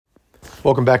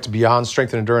Welcome back to Beyond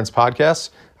Strength and Endurance Podcast.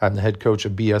 I'm the head coach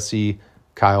of BSE,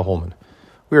 Kyle Holman.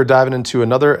 We are diving into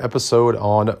another episode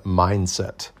on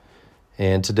mindset.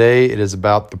 And today it is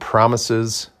about the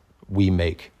promises we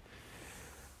make.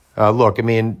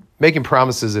 Making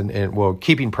promises and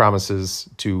keeping promises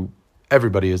to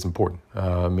everybody is important.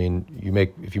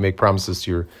 If you make promises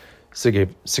to your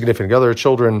significant other,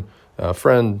 children,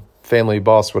 friend, family,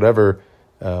 boss, whatever,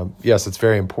 yes, it's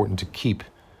very important to keep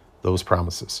those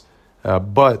promises.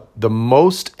 But the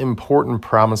most important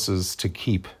promises to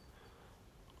keep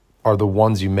are the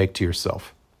ones you make to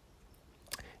yourself.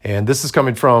 And this is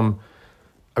coming from,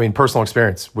 personal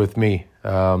experience with me.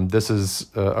 This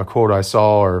is a quote I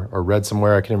saw or read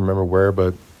somewhere. I can't even remember where,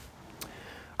 but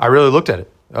I really looked at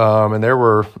it. And there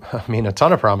were, a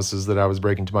ton of promises that I was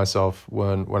breaking to myself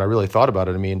when I really thought about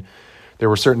it. There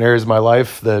were certain areas of my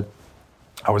life that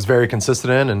I was very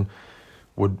consistent in and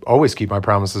would always keep my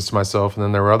promises to myself. And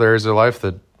then there were other areas of life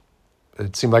that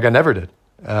it seemed like I never did.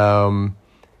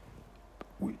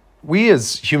 We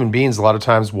as human beings, a lot of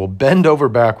times will bend over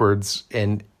backwards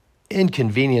and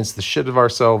inconvenience the shit of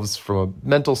ourselves from a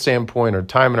mental standpoint or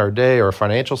time in our day or a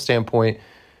financial standpoint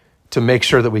to make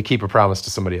sure that we keep a promise to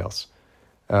somebody else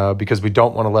because we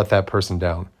don't want to let that person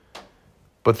down.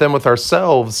 But then with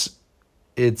ourselves,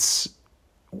 it's,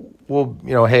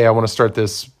 hey, I want to start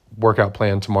this workout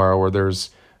plan tomorrow, or there's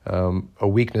a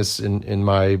weakness in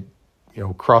my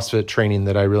CrossFit training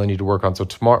that I really need to work on. So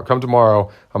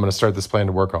tomorrow, I'm going to start this plan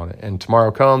to work on it. And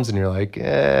tomorrow comes and you're like,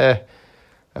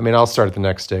 I'll start it the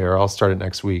next day, or I'll start it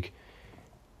next week.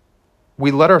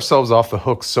 We let ourselves off the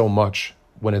hook so much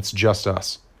when it's just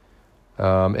us.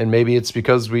 And maybe it's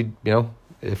because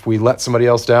if we let somebody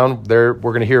else down, we're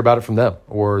going to hear about it from them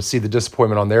or see the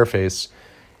disappointment on their face.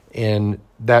 And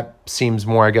that seems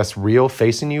more, real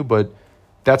facing you, but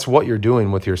that's what you're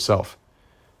doing with yourself.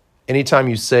 Anytime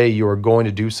you say you are going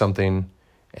to do something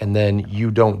and then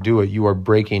you don't do it, you are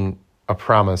breaking a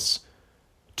promise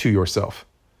to yourself.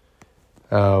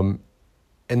 And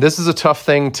this is a tough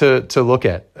thing to look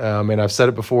at. And I've said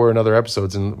it before in other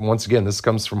episodes. And once again, this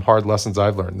comes from hard lessons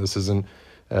I've learned. This isn't,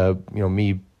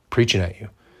 me preaching at you.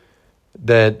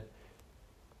 That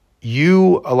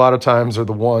you, a lot of times, are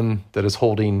the one that is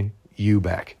holding you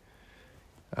back.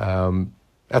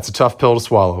 That's a tough pill to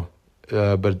swallow.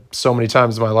 But so many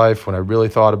times in my life, when I really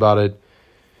thought about it,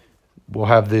 we'll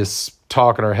have this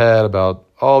talk in our head about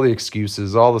all the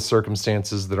excuses, all the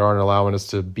circumstances that aren't allowing us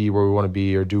to be where we want to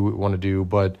be or do what we want to do.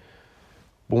 But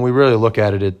when we really look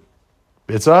at it,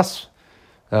 it's us.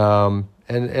 And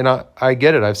I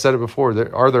get it. I've said it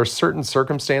before. Are there certain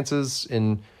circumstances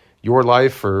in your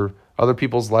life or other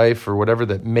people's life or whatever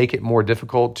that make it more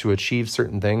difficult to achieve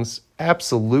certain things?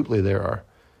 Absolutely there are.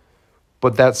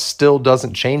 But that still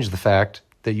doesn't change the fact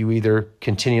that you either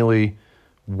continually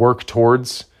work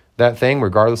towards that thing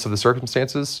regardless of the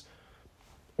circumstances,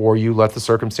 or you let the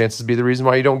circumstances be the reason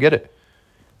why you don't get it.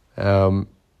 And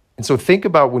so think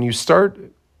about when you start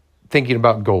thinking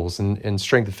about goals and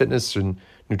strength and fitness and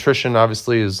nutrition,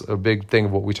 obviously, is a big thing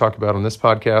of what we talk about on this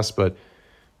podcast, but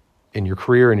in your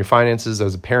career and your finances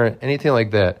as a parent, anything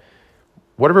like that,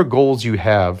 whatever goals you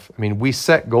have, we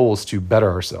set goals to better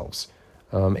ourselves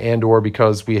and or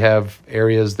because we have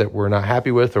areas that we're not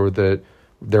happy with or that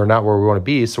they're not where we want to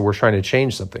be, so we're trying to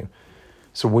change something.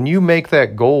 So when you make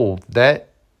that goal, that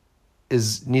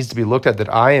needs to be looked at,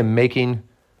 that I am making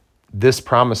this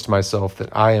promise to myself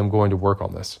that I am going to work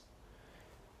on this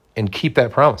and keep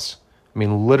that promise.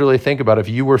 Literally think about if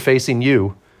you were facing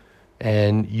you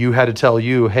and you had to tell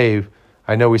you, hey,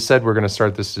 I know we said we're going to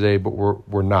start this today, but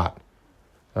we're not.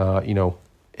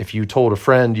 If you told a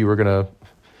friend you were going to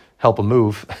help them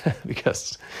move,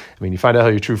 because, you find out how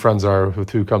your true friends are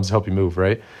with who comes to help you move,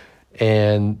 right?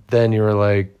 And then you were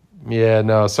like, yeah,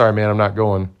 no, sorry, man, I'm not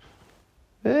going.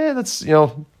 That's,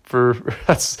 it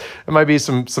might be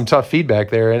some tough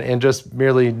feedback there. And just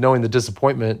merely knowing the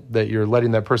disappointment that you're letting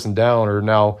that person down or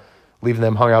now leaving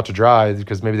them hung out to dry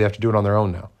because maybe they have to do it on their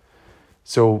own now.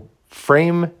 So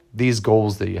frame these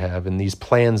goals that you have and these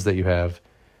plans that you have,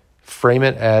 frame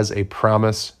it as a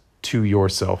promise to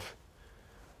yourself.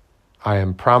 I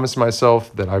am promising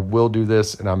myself that I will do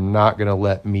this and I'm not going to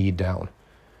let me down.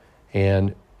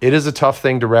 And it is a tough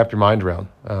thing to wrap your mind around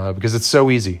because it's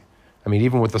so easy.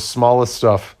 Even with the smallest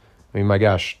stuff, my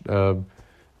gosh,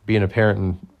 being a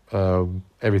parent and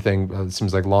everything, it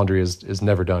seems like laundry is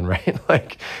never done, right?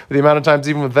 Like the amount of times,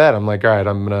 even with that, I'm like, all right,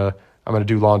 I'm gonna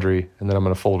do laundry and then I'm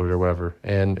gonna fold it or whatever.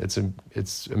 And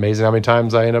it's amazing how many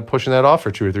times I end up pushing that off for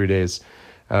 2 or 3 days.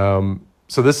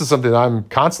 So this is something that I'm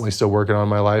constantly still working on in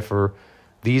my life, or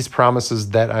these promises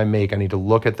that I make, I need to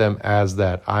look at them as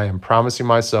that. I am promising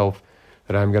myself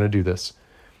that I'm going to do this.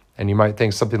 And you might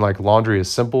think something like laundry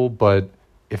is simple, but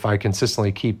if I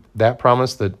consistently keep that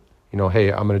promise that,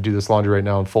 hey, I'm going to do this laundry right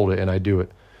now and fold it, and I do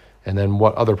it. And then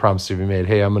what other promises have you made?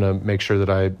 Hey, I'm going to make sure that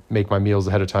I make my meals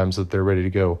ahead of time so that they're ready to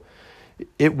go.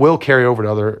 It will carry over to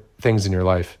other things in your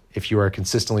life. If you are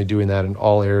consistently doing that in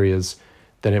all areas,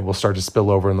 then it will start to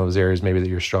spill over in those areas maybe that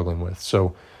you're struggling with.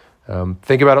 So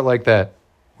think about it like that.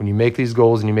 When you make these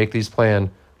goals and you make these plans,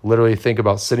 literally think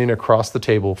about sitting across the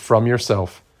table from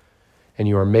yourself, and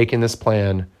you are making this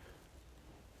plan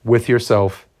with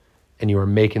yourself, and you are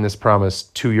making this promise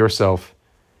to yourself,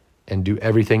 and do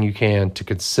everything you can to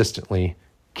consistently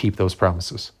keep those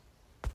promises.